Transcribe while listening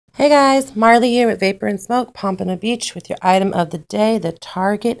Hey guys, Marley here with Vapor and Smoke, Pompano Beach with your item of the day, the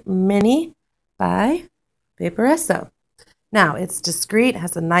Target Mini by Vaporesso. Now, it's discreet,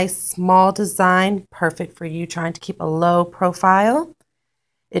 has a nice small design, perfect for you trying to keep a low profile.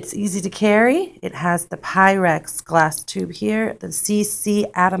 It's easy to carry. It has the Pyrex glass tube here, the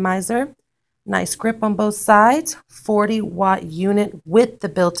CC atomizer. Nice grip on both sides, 40-watt unit with the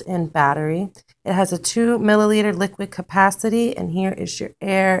built-in battery. It has a 2 milliliter liquid capacity, and here is your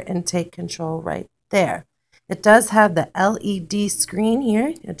air intake control right there. It does have the LED screen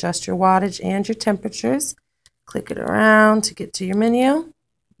here. Adjust your wattage and your temperatures. Click it around to get to your menu.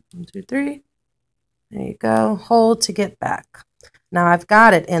 1, 2, 3. There you go. Hold to get back. Now I've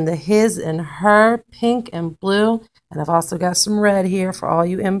got it in the his and her pink and blue, and I've also got some red here for all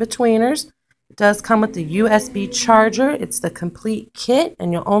you in-betweeners. It does come with the USB charger. It's the complete kit,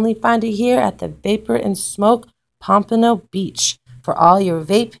 and you'll only find it here at the Vapor and Smoke Pompano Beach for all your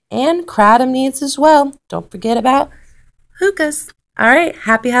vape and kratom needs as well. Don't forget about hookahs. All right,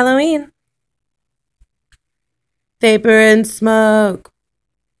 happy Halloween. Vapor and Smoke.